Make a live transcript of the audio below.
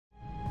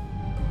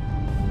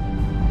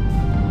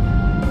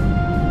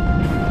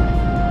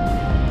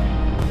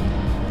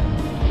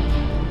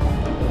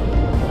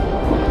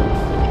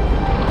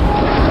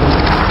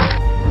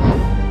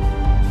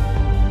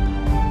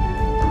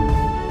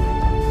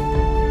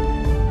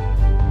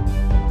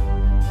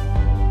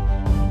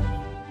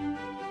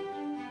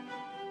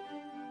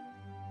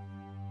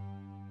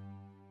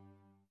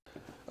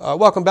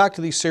Welcome back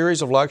to these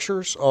series of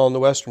lectures on the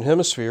Western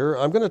Hemisphere.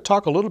 I'm going to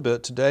talk a little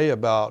bit today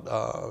about,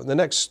 the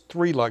next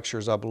 3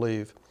 lectures, I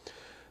believe,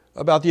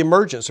 about the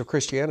emergence of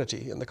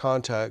Christianity in the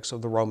context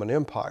of the Roman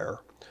Empire.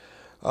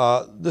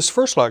 This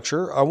first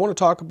lecture, I want to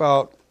talk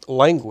about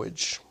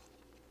language,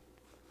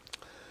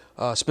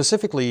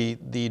 specifically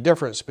the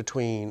difference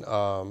between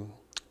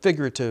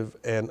figurative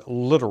and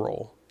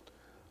literal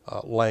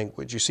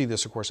language. You see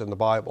this, of course, in the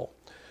Bible.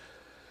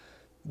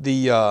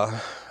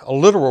 A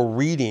literal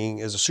reading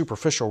is a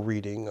superficial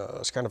reading.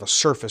 It's kind of a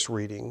surface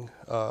reading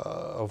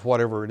of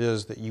whatever it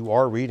is that you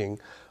are reading.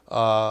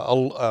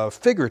 A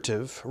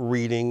figurative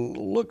reading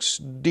looks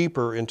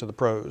deeper into the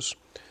prose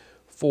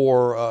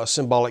for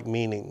symbolic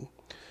meaning.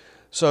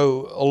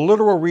 So a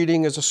literal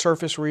reading is a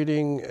surface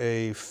reading.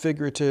 A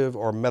figurative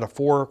or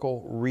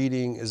metaphorical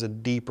reading is a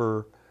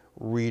deeper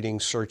reading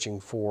searching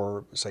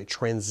for, say,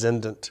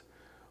 transcendent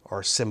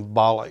or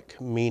symbolic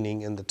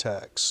meaning in the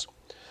text.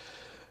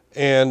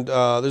 And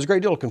there's a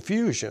great deal of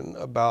confusion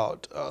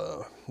about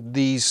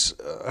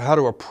how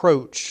to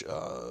approach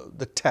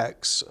the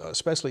text,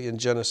 especially in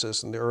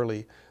Genesis and the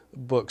early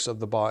books of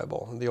the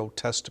Bible, the Old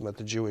Testament,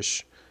 the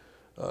Jewish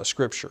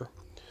scripture.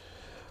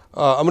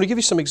 I'm going to give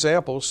you some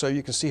examples so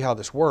you can see how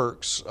this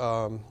works.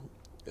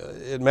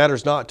 It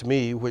matters not to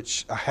me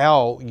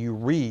how you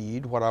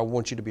read. What I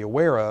want you to be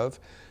aware of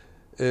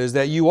is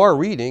that you are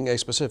reading a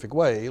specific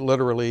way,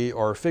 literally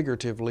or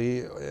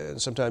figuratively,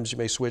 and sometimes you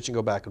may switch and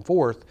go back and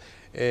forth,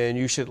 and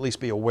you should at least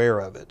be aware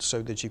of it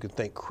so that you can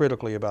think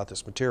critically about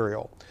this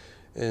material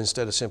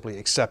instead of simply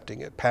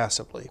accepting it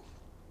passively.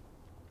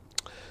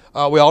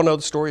 We all know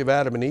the story of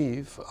Adam and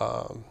Eve.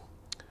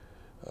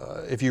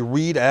 If you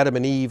read Adam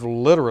and Eve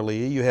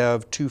literally, you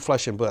have 2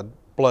 flesh and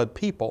blood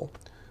people.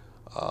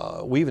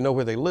 We even know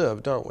where they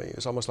live, don't we?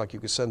 It's almost like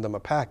you could send them a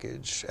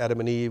package. Adam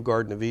and Eve,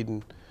 Garden of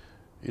Eden.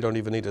 You don't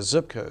even need a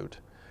zip code.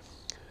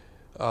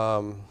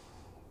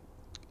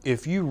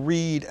 If you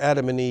read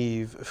Adam and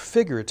Eve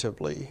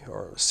figuratively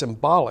or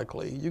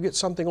symbolically, you get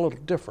something a little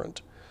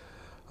different.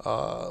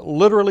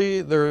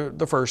 Literally, they're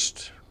the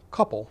first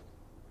couple.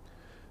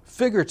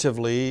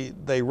 Figuratively,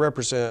 they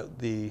represent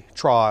the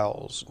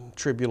trials and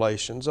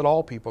tribulations that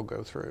all people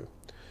go through.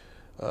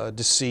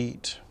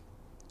 Deceit,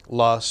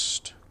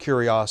 lust,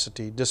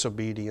 curiosity,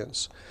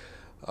 disobedience.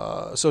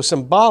 So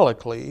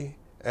symbolically,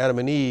 Adam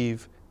and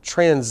Eve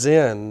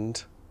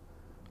transcend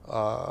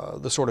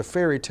the sort of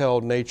fairy tale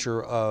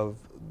nature of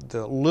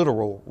the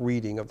literal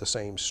reading of the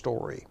same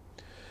story.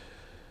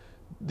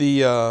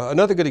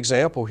 Another good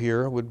example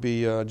here would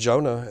be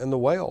Jonah and the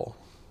whale.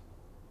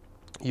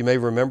 You may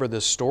remember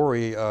this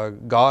story.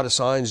 God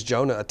assigns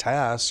Jonah a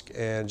task,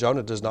 and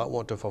Jonah does not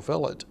want to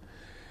fulfill it.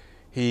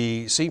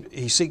 He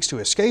seeks to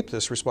escape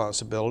this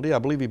responsibility. I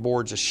believe he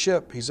boards a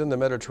ship. He's in the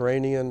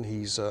Mediterranean.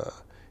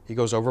 He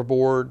goes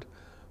overboard.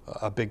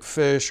 A big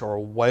fish or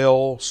a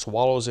whale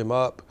swallows him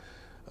up.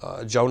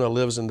 Jonah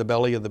lives in the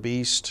belly of the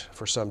beast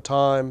for some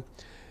time.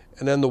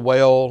 And then the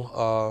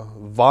whale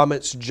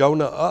vomits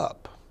Jonah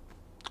up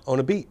on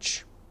a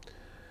beach.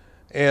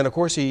 And of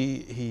course,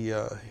 he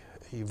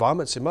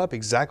vomits him up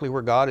exactly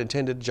where God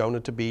intended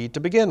Jonah to be to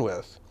begin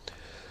with.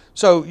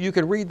 So you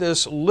can read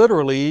this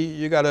literally.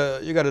 You got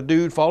a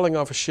dude falling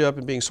off a ship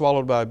and being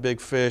swallowed by a big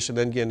fish and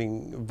then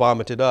getting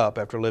vomited up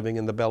after living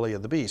in the belly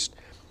of the beast.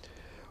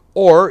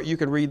 Or you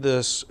can read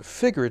this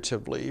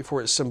figuratively for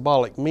its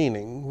symbolic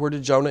meaning. Where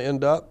did Jonah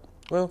end up?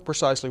 Well,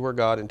 precisely where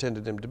God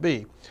intended him to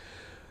be.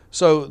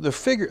 So the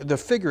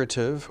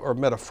figurative or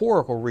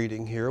metaphorical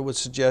reading here would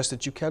suggest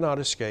that you cannot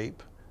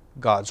escape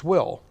God's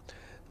will.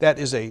 That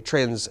is a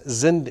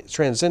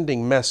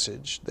transcending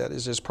message that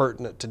is as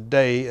pertinent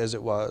today as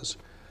it was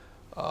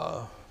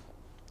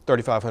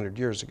 3,500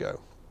 years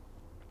ago.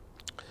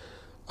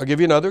 I'll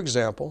give you another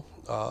example.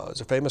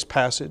 It's a famous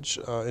passage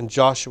in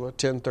Joshua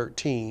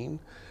 10:13.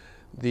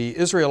 The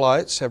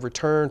Israelites have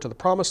returned to the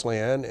Promised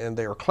Land, and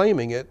they are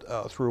claiming it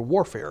through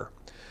warfare.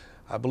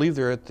 I believe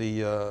they're at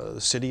the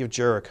city of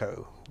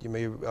Jericho. You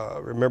may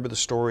remember the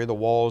story of the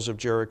walls of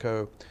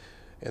Jericho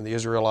and the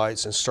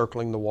Israelites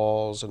encircling the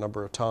walls a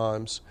number of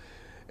times.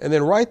 And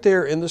then right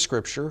there in the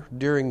scripture,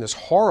 during this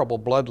horrible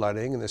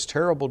bloodletting and this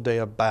terrible day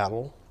of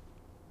battle,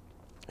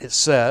 it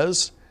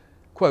says,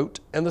 quote,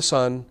 "And the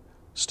sun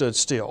stood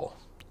still,"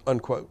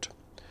 unquote.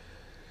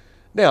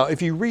 Now,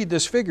 if you read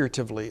this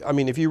figuratively,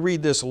 if you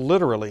read this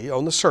literally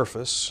on the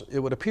surface, it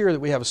would appear that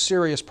we have a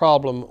serious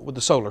problem with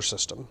the solar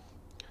system.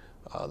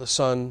 The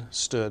sun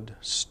stood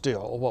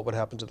still. What would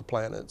happen to the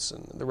planets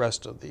and the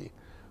rest of the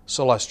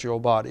celestial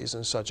bodies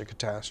in such a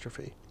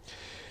catastrophe?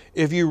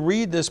 If you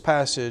read this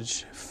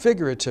passage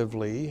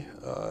figuratively,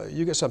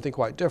 you get something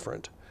quite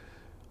different.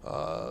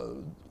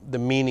 The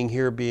meaning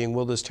here being,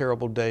 will this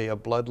terrible day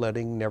of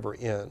bloodletting never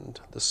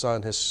end? The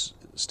sun is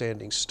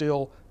standing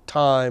still.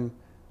 Time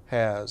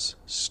has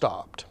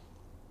stopped.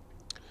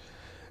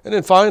 And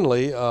then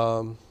finally,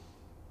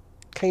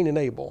 Cain and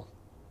Abel.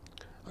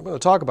 I'm going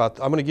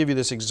to give you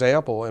this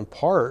example in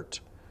part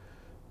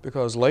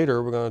because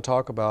later we're going to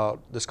talk about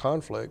this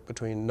conflict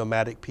between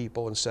nomadic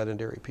people and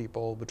sedentary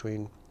people,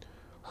 between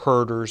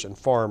herders and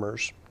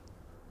farmers.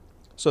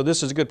 So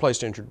this is a good place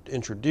to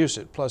introduce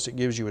it. Plus it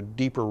gives you a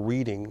deeper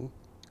reading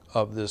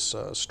of this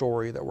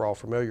story that we're all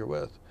familiar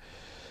with.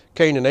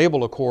 Cain and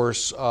Abel, of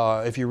course,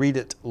 if you read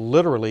it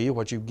literally,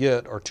 what you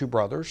get are two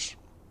brothers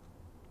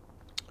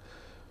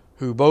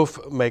who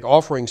both make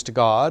offerings to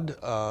God.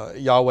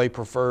 Yahweh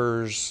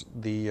prefers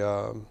the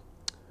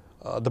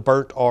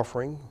burnt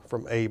offering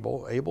from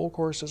Abel. Abel, of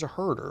course, is a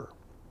herder.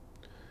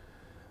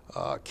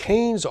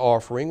 Cain's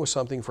offering was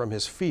something from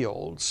his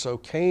fields, so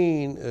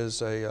Cain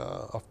is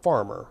a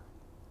farmer.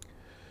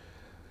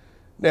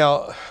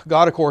 Now,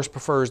 God, of course,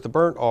 prefers the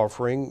burnt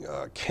offering.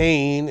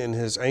 Cain, in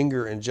his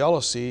anger and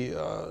jealousy,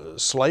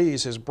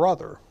 slays his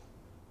brother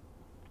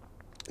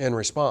in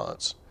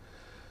response.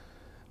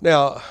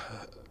 Now,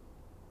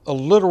 a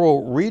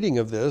literal reading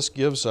of this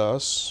gives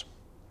us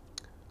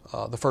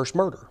the first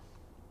murder.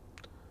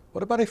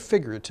 What about a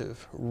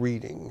figurative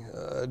reading,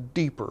 a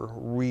deeper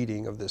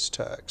reading of this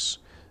text?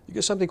 You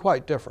get something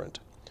quite different.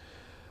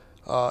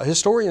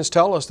 Historians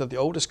tell us that the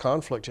oldest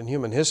conflict in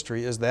human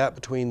history is that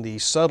between the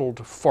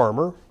settled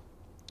farmer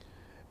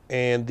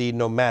and the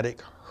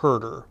nomadic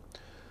herder.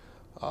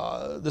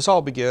 This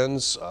all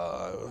begins,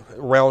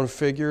 round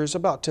figures,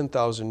 about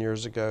 10,000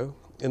 years ago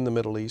in the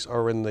Middle East,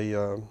 or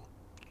in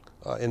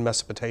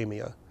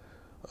Mesopotamia,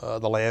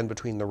 the land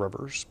between the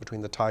rivers,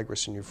 between the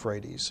Tigris and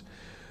Euphrates.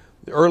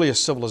 The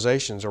earliest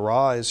civilizations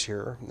arise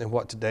here in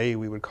what today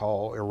we would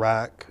call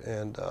Iraq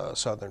and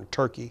southern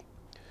Turkey,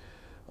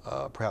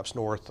 perhaps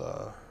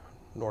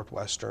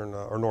northwestern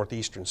or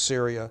northeastern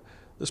Syria,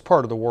 this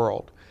part of the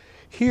world.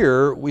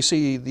 Here we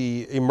see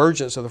the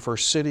emergence of the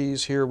first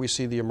cities. Here we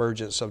see the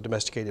emergence of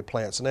domesticated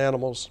plants and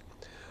animals,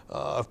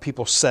 of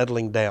people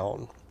settling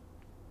down.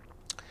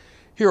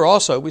 Here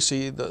also we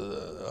see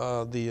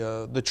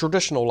the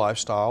traditional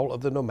lifestyle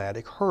of the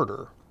nomadic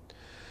herder.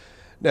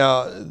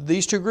 Now,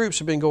 these two groups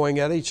have been going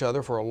at each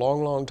other for a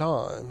long, long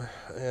time.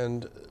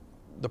 And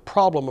the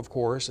problem, of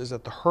course, is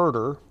that the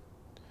herder,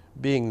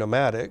 being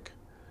nomadic,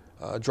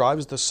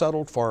 drives the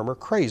settled farmer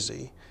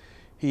crazy.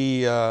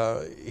 He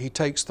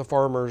takes the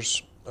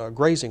farmer's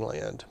grazing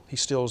land. He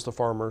steals the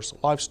farmer's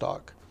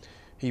livestock.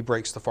 He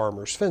breaks the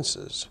farmer's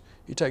fences.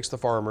 He takes the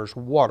farmer's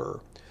water.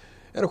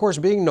 And of course,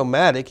 being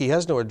nomadic, he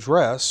has no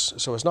address,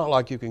 so it's not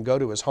like you can go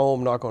to his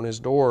home, knock on his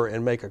door,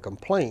 and make a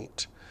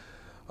complaint.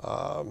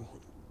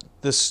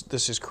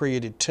 This has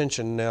created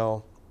tension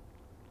now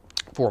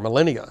for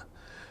millennia.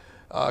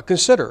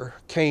 Consider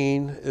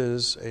Cain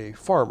is a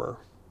farmer.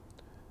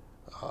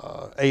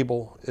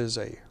 Abel is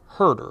a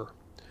herder.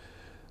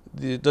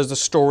 Does the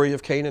story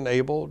of Cain and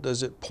Abel,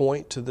 does it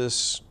point to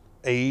this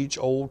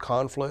age-old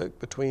conflict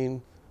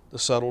between the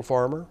settled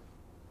farmer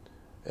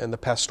and the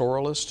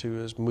pastoralist who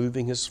is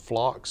moving his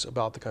flocks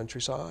about the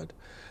countryside?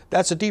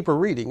 That's a deeper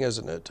reading,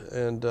 isn't it?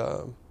 And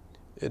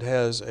it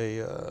has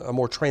a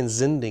more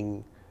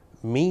transcending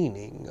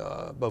meaning,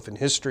 both in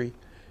history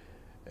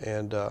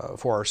and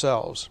for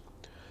ourselves.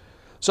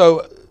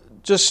 So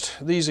just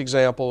these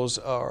examples,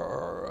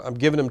 I'm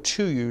giving them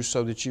to you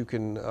so that you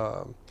can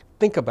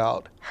think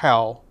about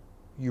how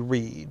you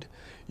read.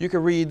 You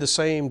can read the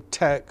same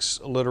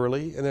text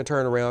literally and then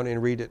turn around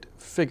and read it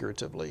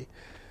figuratively.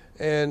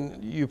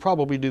 And you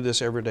probably do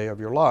this every day of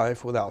your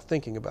life without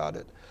thinking about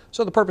it.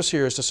 So the purpose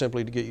here is to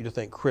simply to get you to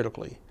think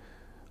critically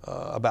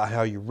about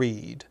how you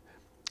read.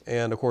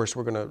 And of course,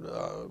 we're going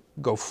to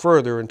go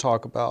further and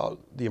talk about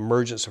the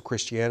emergence of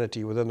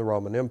Christianity within the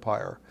Roman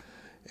Empire.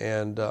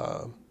 And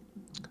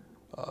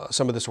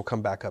some of this will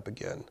come back up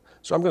again.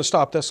 So I'm going to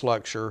stop this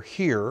lecture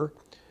here.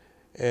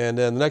 And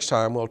then the next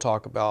time we'll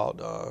talk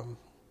about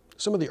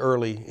some of the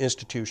early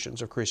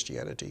institutions of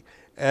Christianity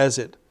as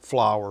it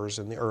flowers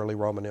in the early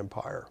Roman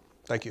Empire.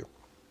 Thank you.